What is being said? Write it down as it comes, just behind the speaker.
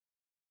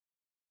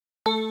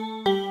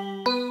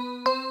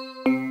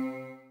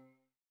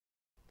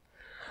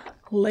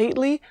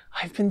Lately,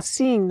 I've been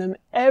seeing them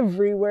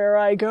everywhere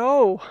I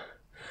go.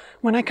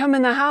 When I come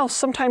in the house,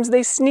 sometimes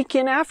they sneak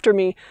in after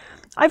me.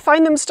 I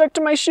find them stuck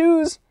to my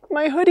shoes,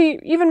 my hoodie,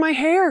 even my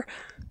hair.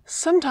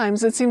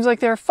 Sometimes it seems like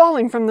they're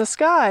falling from the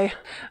sky.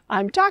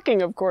 I'm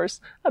talking, of course,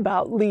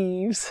 about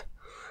leaves.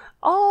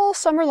 All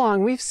summer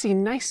long, we've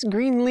seen nice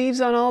green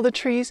leaves on all the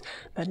trees,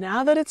 but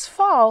now that it's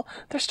fall,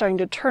 they're starting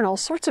to turn all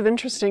sorts of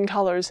interesting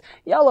colors: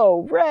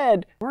 yellow,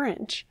 red,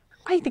 orange.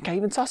 I think I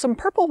even saw some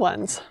purple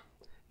ones.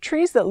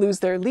 Trees that lose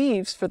their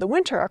leaves for the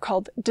winter are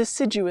called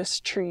deciduous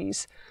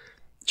trees.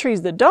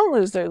 Trees that don't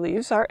lose their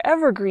leaves are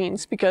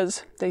evergreens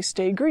because they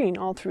stay green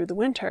all through the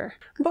winter.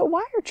 But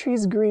why are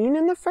trees green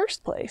in the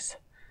first place?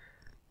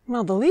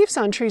 Well, the leaves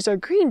on trees are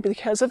green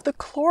because of the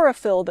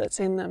chlorophyll that's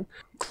in them.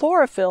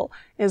 Chlorophyll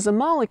is a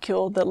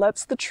molecule that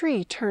lets the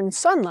tree turn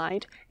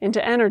sunlight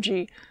into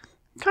energy,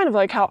 kind of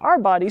like how our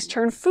bodies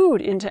turn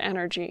food into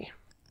energy.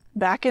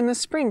 Back in the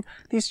spring,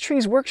 these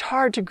trees worked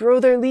hard to grow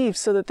their leaves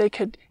so that they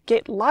could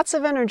get lots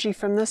of energy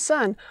from the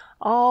sun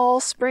all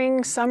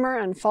spring, summer,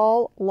 and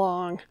fall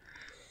long.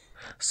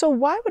 So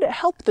why would it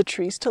help the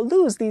trees to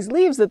lose these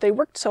leaves that they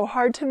worked so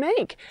hard to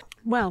make?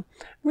 Well,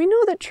 we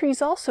know that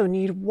trees also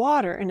need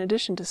water in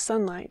addition to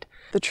sunlight.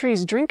 The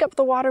trees drink up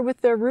the water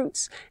with their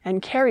roots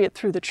and carry it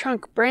through the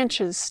trunk,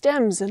 branches,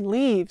 stems, and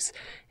leaves.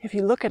 If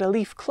you look at a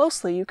leaf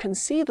closely, you can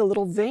see the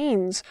little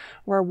veins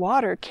where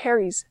water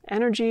carries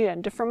energy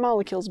and different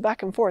molecules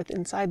back and forth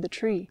inside the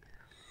tree.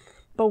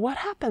 But what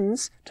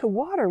happens to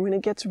water when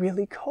it gets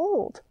really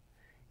cold?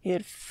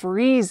 It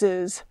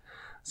freezes.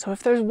 So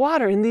if there's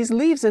water in these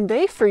leaves and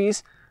they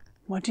freeze,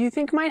 what do you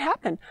think might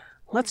happen?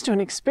 Let's do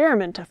an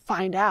experiment to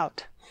find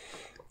out.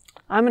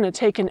 I'm going to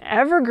take an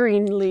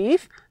evergreen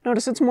leaf,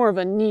 notice it's more of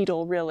a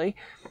needle really,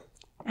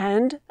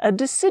 and a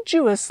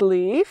deciduous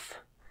leaf,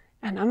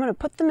 and I'm going to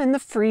put them in the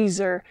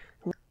freezer.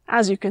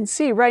 As you can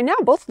see, right now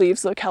both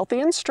leaves look healthy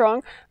and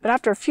strong, but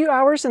after a few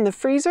hours in the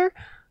freezer,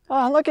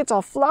 oh look, it's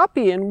all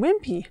floppy and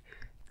wimpy.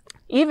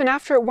 Even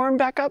after it warmed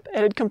back up,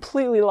 it had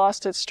completely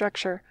lost its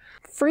structure.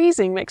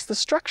 Freezing makes the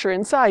structure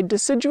inside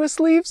deciduous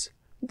leaves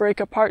break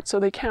apart so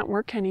they can't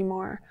work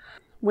anymore.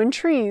 When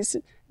trees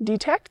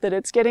detect that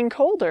it's getting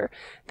colder,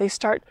 they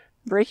start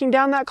breaking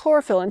down that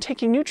chlorophyll and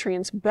taking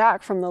nutrients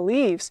back from the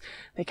leaves.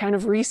 They kind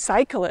of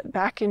recycle it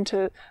back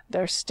into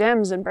their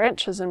stems and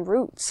branches and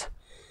roots.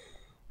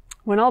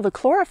 When all the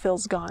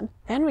chlorophyll's gone,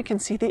 then we can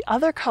see the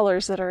other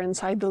colors that are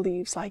inside the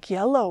leaves, like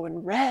yellow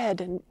and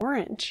red and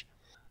orange.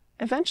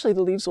 Eventually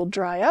the leaves will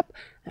dry up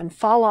and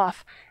fall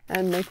off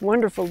and make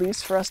wonderful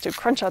leaves for us to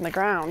crunch on the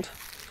ground.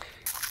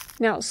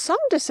 Now, some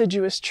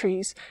deciduous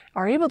trees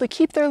are able to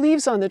keep their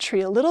leaves on the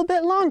tree a little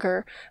bit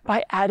longer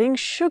by adding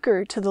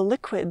sugar to the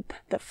liquid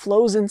that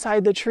flows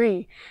inside the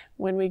tree.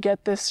 When we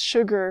get this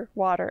sugar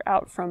water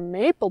out from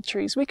maple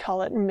trees, we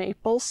call it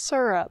maple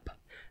syrup.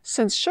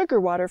 Since sugar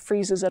water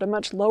freezes at a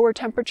much lower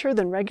temperature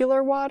than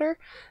regular water,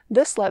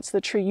 this lets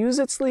the tree use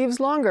its leaves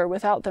longer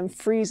without them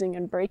freezing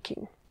and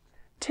breaking.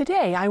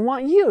 Today, I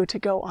want you to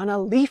go on a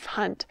leaf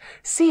hunt.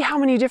 See how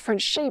many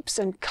different shapes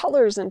and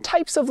colors and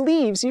types of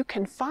leaves you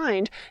can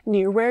find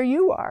near where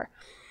you are.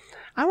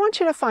 I want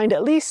you to find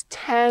at least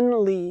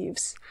 10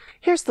 leaves.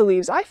 Here's the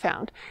leaves I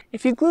found.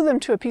 If you glue them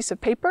to a piece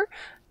of paper,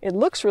 it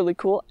looks really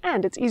cool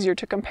and it's easier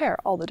to compare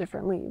all the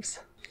different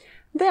leaves.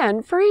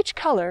 Then, for each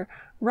color,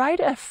 write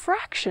a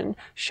fraction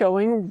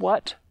showing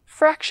what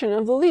fraction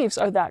of the leaves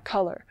are that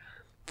color.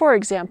 For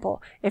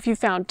example, if you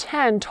found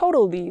 10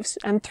 total leaves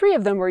and 3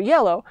 of them were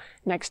yellow,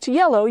 next to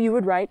yellow you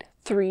would write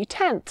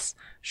 3/10,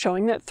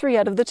 showing that 3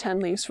 out of the 10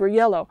 leaves were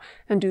yellow,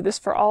 and do this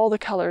for all the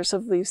colors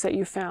of leaves that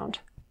you found.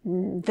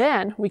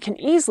 Then we can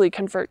easily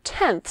convert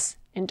tenths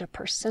into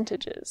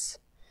percentages.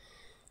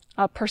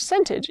 A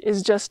percentage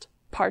is just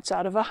parts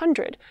out of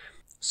 100.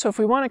 So if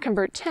we want to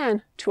convert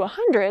 10 to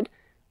 100,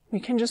 we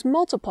can just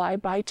multiply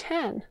by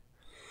 10.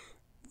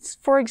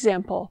 For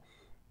example,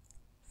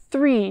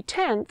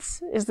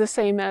 3/10 is the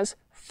same as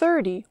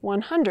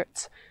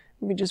 30/100.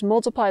 We just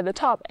multiply the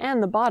top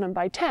and the bottom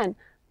by 10,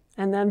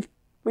 and then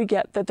we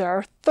get that there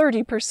are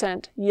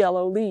 30%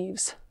 yellow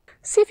leaves.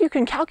 See if you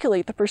can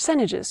calculate the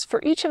percentages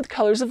for each of the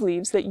colors of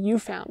leaves that you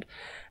found.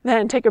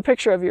 Then take a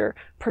picture of your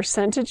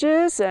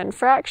percentages and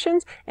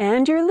fractions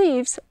and your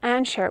leaves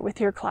and share it with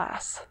your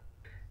class.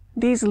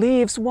 These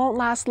leaves won't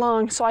last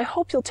long, so I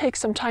hope you'll take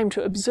some time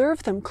to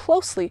observe them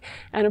closely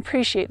and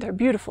appreciate their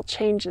beautiful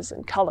changes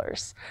in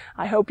colors.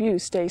 I hope you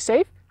stay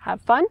safe,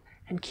 have fun,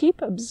 and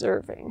keep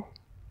observing.